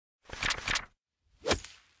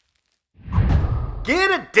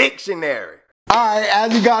get a dictionary. Alright,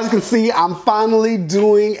 as you guys can see, I'm finally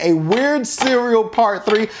doing a weird cereal part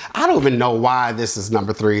 3. I don't even know why this is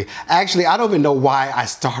number 3. Actually, I don't even know why I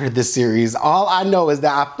started this series. All I know is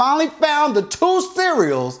that I finally found the 2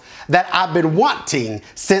 cereals that I've been wanting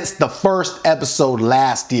since the first episode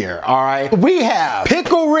last year, alright? We have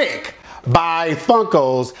Pickle Rick by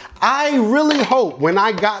Funkos. I really hope when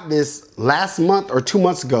I got this last month or 2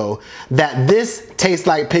 months ago that this tastes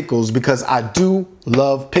like pickles, because I do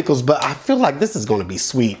love pickles, but I feel like this is going to be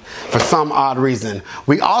sweet for some odd reason.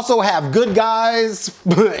 We also have Good Guys,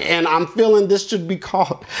 and I'm feeling this should have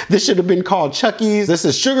been called Chucky's. This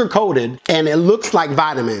is sugar coated and it looks like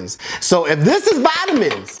vitamins. So if this is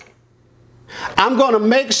vitamins, I'm going to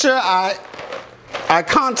make sure I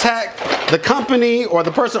contact the company or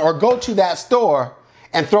the person, or go to that store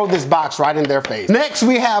and throw this box right in their face. Next,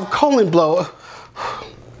 we have Colon Blow.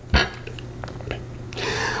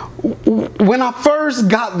 When I first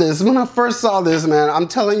got this, when I first saw this, man, I'm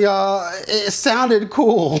telling y'all, it sounded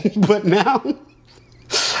cool, but now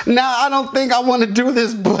I don't think I want to do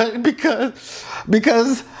this, but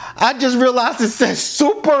because I just realized it says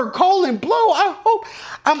Super Colon Blow. I hope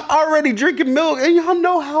I'm already drinking milk, and y'all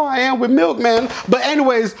know how I am with milk, man. But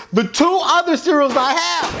anyways, the 2 other cereals I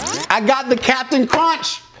have, I got the Captain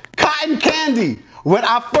Crunch Cotton Candy. When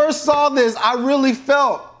I first saw this, I really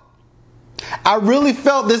felt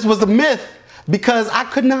this was a myth, because I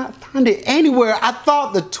could not find it anywhere. I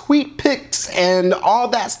thought the tweet pics and all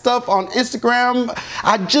that stuff on Instagram,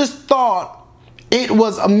 I just thought it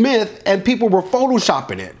was a myth and people were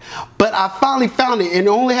photoshopping it. But I finally found it, and it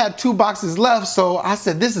only had 2 boxes left, so I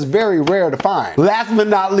said this is very rare to find. Last but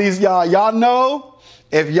not least, y'all know,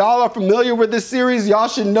 if y'all are familiar with this series, y'all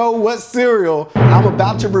should know what cereal I'm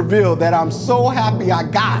about to reveal that I'm so happy I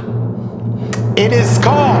got. It is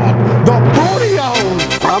called the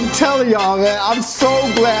Booty-O's. I'm telling y'all, man, I'm so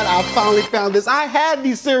glad I finally found this. I had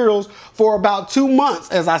these cereals for about 2 months,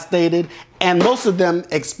 as I stated, and most of them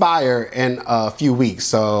expire in a few weeks.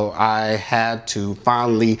 So I had to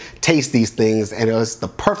finally taste these things, and it was the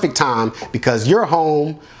perfect time because you're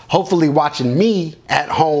home, hopefully watching me at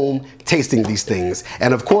home tasting these things.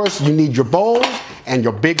 And of course, you need your bowl and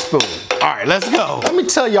your big spoon. All right, let's go. Let me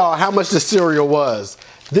tell y'all how much the cereal was.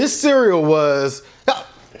 This cereal was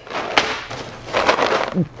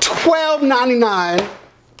 $12.99.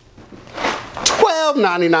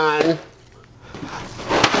 $12.99.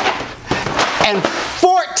 And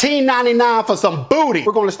 $14.99 for some booty.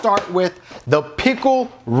 We're gonna start with the Pickle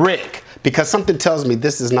Rick, because something tells me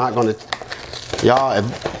this is not gonna, y'all.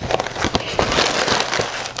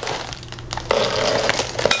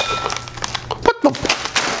 What the?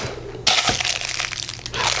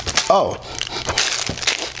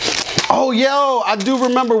 Oh, yo, I do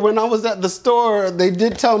remember when I was at the store, they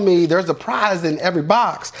did tell me there's a prize in every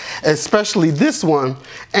box, especially this one.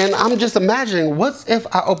 And I'm just imagining, what's if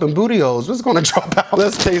I open Booty-O's? What's gonna drop out?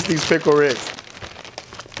 Let's taste these Pickle Ricks.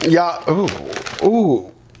 Yeah,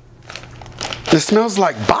 ooh. It smells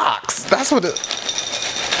like box. That's what it,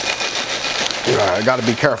 I gotta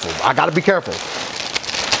be careful.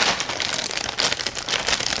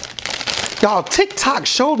 Y'all, TikTok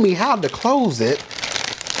showed me how to close it,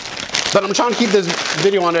 but I'm trying to keep this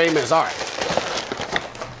video under 8 minutes. All right.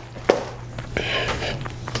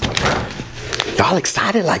 Y'all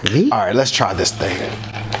excited like me? All right, let's try this thing.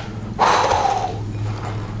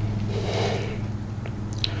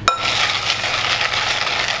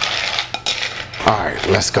 All right,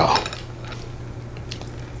 let's go.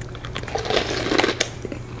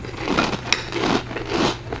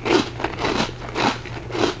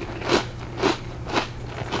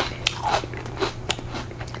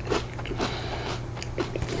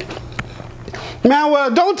 Man, well,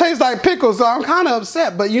 it don't taste like pickles, so I'm kind of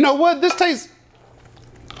upset. But you know what? This tastes...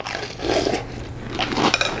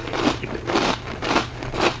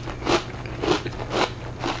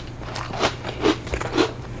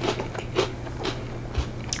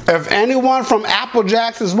 If anyone from Apple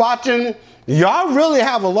Jacks is watching, y'all really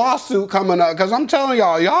have a lawsuit coming up, because I'm telling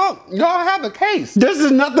y'all, y'all have a case. This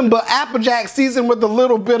is nothing but Apple Jack seasoned with a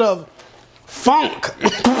little bit of funk.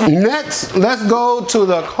 Next, let's go to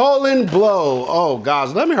the Colon Blow. Oh gosh,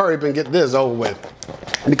 let me hurry up and get this over with,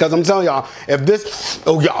 because I'm telling y'all,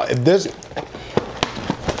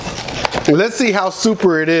 let's see how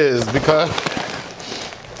super it is, because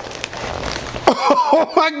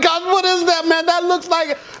oh my God, what is that, man? That looks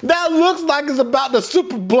like it's about to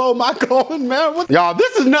super blow my colon, man. Y'all,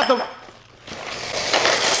 this is nothing.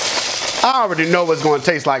 I already know what it's going to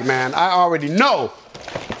taste like, man. I already know.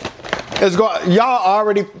 It's going. Y'all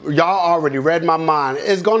already read my mind.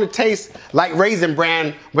 It's going to taste like Raisin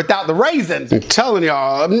Bran without the raisins. I'm telling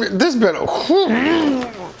y'all, this been for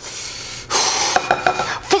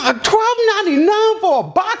 $12.99 for a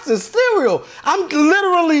box of cereal. I'm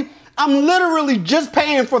literally just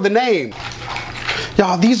paying for the name.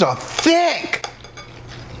 Y'all, these are thick.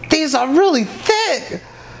 These are really thick.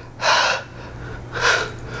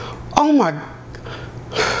 Oh my.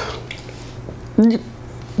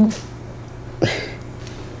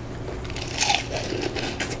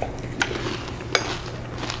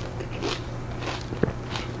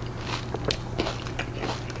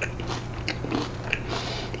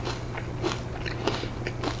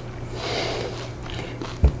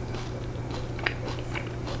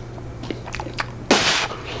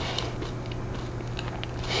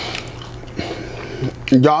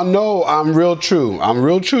 Y'all know I'm real true. I'm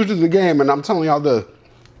real true to the game, and I'm telling y'all this.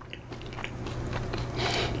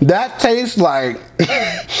 That tastes like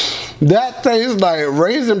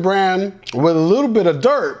Raisin Bran with a little bit of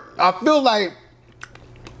dirt. I feel like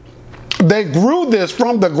they grew this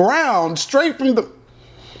from the ground, straight from the...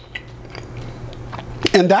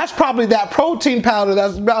 And that's probably that protein powder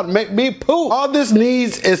that's about to make me poop. All this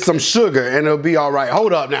needs is some sugar, and it'll be all right.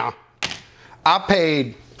 Hold up now. I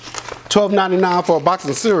paid $12.99 for a box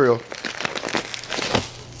of cereal,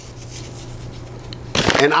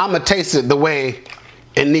 and I'ma taste it the way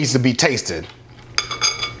it needs to be tasted.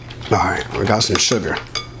 All right, we got some sugar.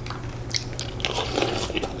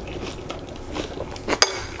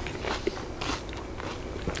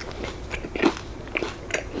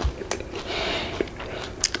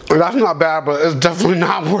 That's not bad, but it's definitely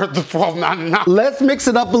not worth the $12.99. Let's mix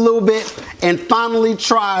it up a little bit and finally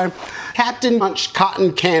try Captain Crunch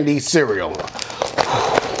Cotton Candy cereal.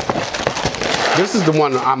 This is the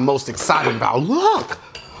one I'm most excited about.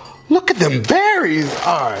 Look at them berries.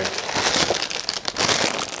 All right.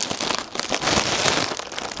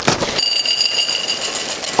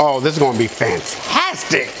 Oh, this is gonna be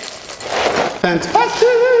fantastic. Fantastic.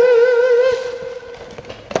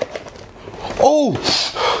 Oh,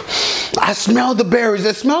 I smell the berries.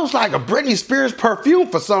 It smells like a Britney Spears perfume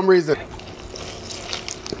for some reason.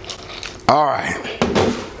 All right.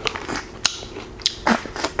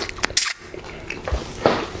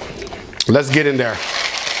 Let's get in there.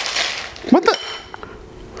 What the?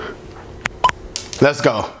 Let's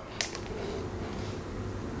go.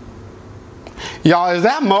 Y'all, is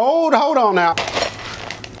that mold? Hold on now.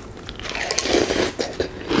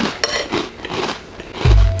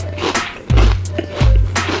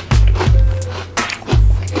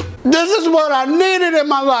 This is what I needed in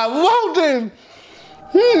my life. Whoa, dude.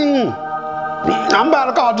 I'm about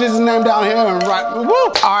to call Jesus' name down here and write. Woo.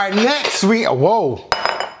 All right, next we. Whoa.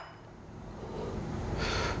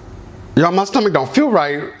 Y'all, my stomach don't feel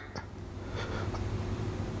right.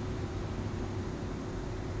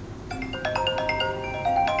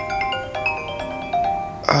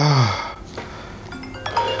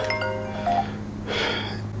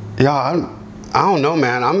 Y'all, I don't know,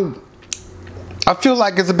 man. I feel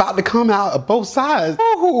like it's about to come out of both sides.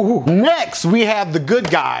 Ooh. Next, we have the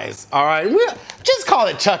good guys. All right, just call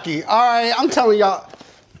it Chucky. All right, I'm telling y'all.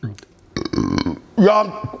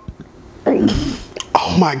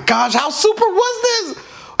 Oh my gosh, how super was this?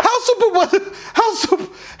 How super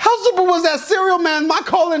was that cereal, man? My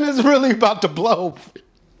colon is really about to blow.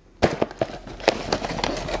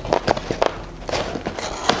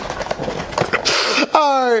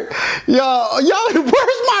 All right, y'all,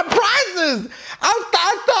 where's my prizes?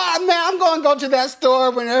 I thought, man, I'm gonna go to that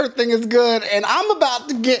store when everything is good, and I'm about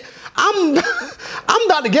to get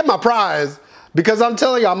my prize, because I'm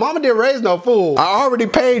telling y'all, mama didn't raise no fool. I already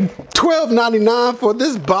paid $12.99 for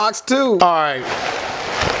this box too. All right.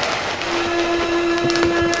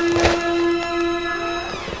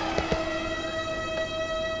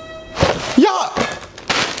 Y'all,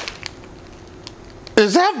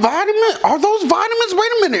 is that vitamin? Are those vitamins?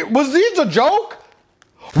 Wait a minute, was these a joke?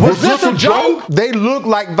 Was this a joke? They look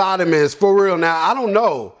like vitamins, for real. Now, I don't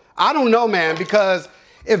know. I don't know, man, because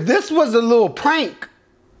if this was a little prank,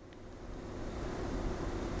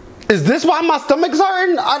 is this why my stomach's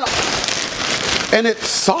hurting? And it's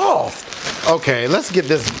soft. Okay, let's get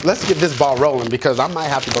this ball rolling, because I might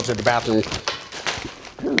have to go to the bathroom.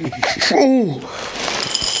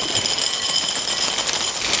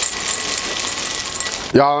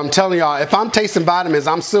 Y'all, I'm telling y'all, if I'm tasting vitamins,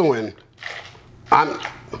 I'm suing.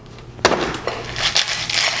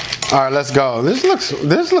 All right, let's go. This looks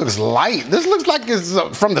light. This looks like it's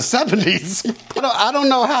from the 70s. I don't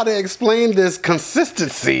know how to explain this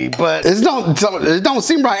consistency, but it don't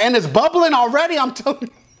seem right, and it's bubbling already. I'm telling you.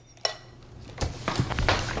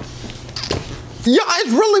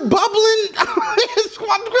 it's really bubbling.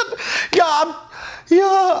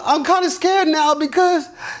 I'm kind of scared now because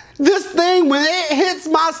this thing, when it hits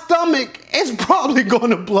my stomach, it's probably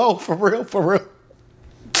going to blow for real, for real.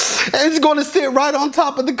 It's going to sit right on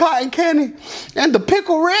top of the cotton candy and the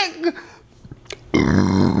pickle Rick.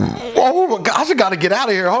 Oh my gosh, I got to get out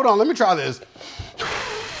of here. Hold on, let me try this.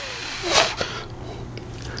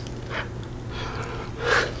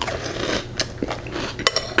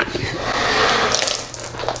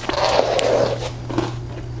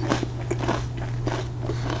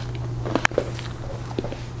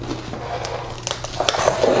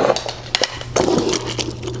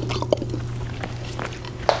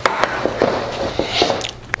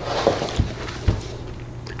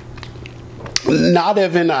 Not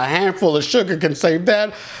even a handful of sugar can save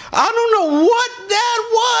that. I don't know what that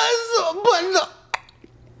was,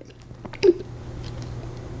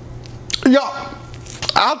 but y'all,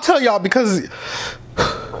 I'll tell y'all, because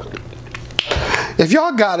if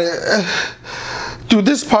y'all got it through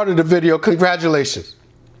this part of the video, congratulations.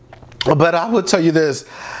 But I will tell you this.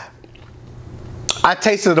 I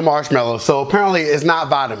tasted the marshmallow, so apparently it's not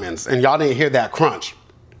vitamins, and y'all didn't hear that crunch.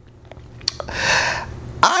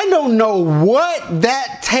 I don't know what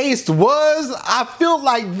that taste was. I feel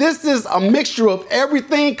like this is a mixture of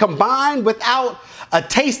everything combined without a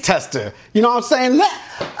taste tester. You know what I'm saying?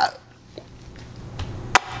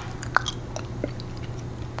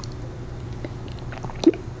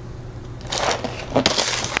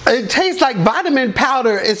 It tastes like vitamin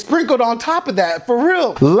powder is sprinkled on top of that, for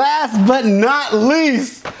real. Last but not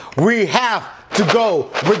least, we have to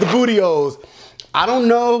go with the Booty-O's. I don't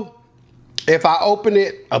know if I open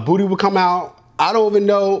it, a booty will come out. I don't even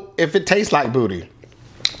know if it tastes like booty.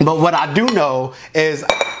 But what I do know is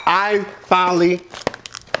I finally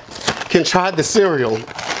can try the cereal.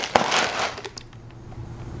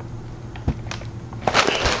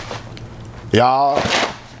 Y'all,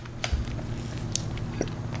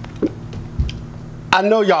 I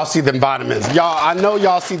know y'all see them vitamins. Y'all, I know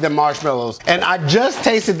y'all see them marshmallows. And I just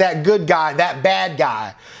tasted that good guy, that bad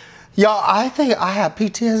guy. Y'all, I think I have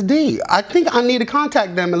PTSD. I think I need to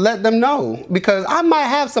contact them and let them know, because I might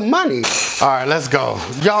have some money. All right, let's go.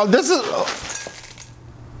 Y'all, this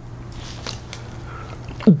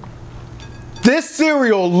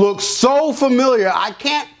cereal looks so familiar. I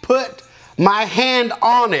can't put my hand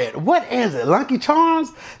on it. What is it? Lucky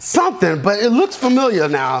Charms? Something, but it looks familiar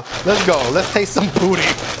now. Let's go. Let's taste some booty.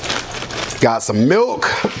 Got some milk.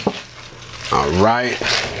 All right.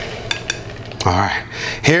 All right,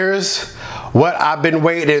 here's what I've been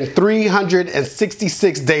waiting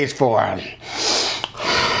 366 days for. All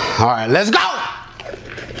right, let's go.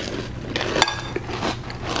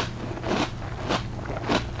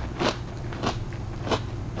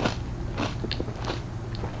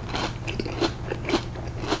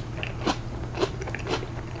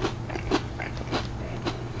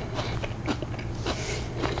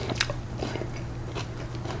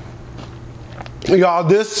 Y'all,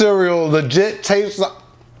 this cereal legit tastes like,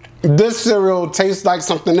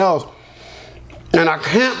 something else. And I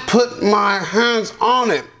can't put my hands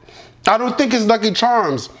on it. I don't think it's Lucky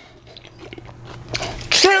Charms.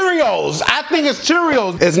 Cheerios! I think it's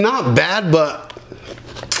Cheerios. It's not bad, but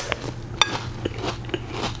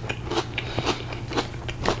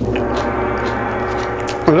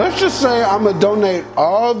let's just say I'm gonna donate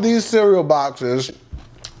all these cereal boxes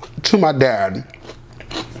to my dad.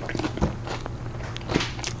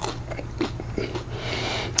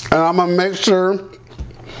 And I'm gonna make sure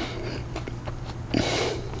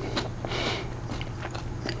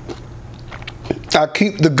I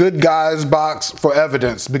keep the good guys box for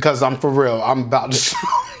evidence, because I'm for real. I'm about to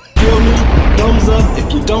feel me? Thumbs up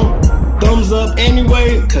if you don't. Thumbs up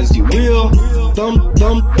anyway, cause you will.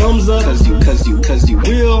 Thumbs up, cause you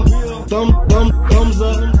will. Thumbs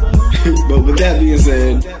up. But with that being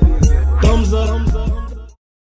said, thumbs up.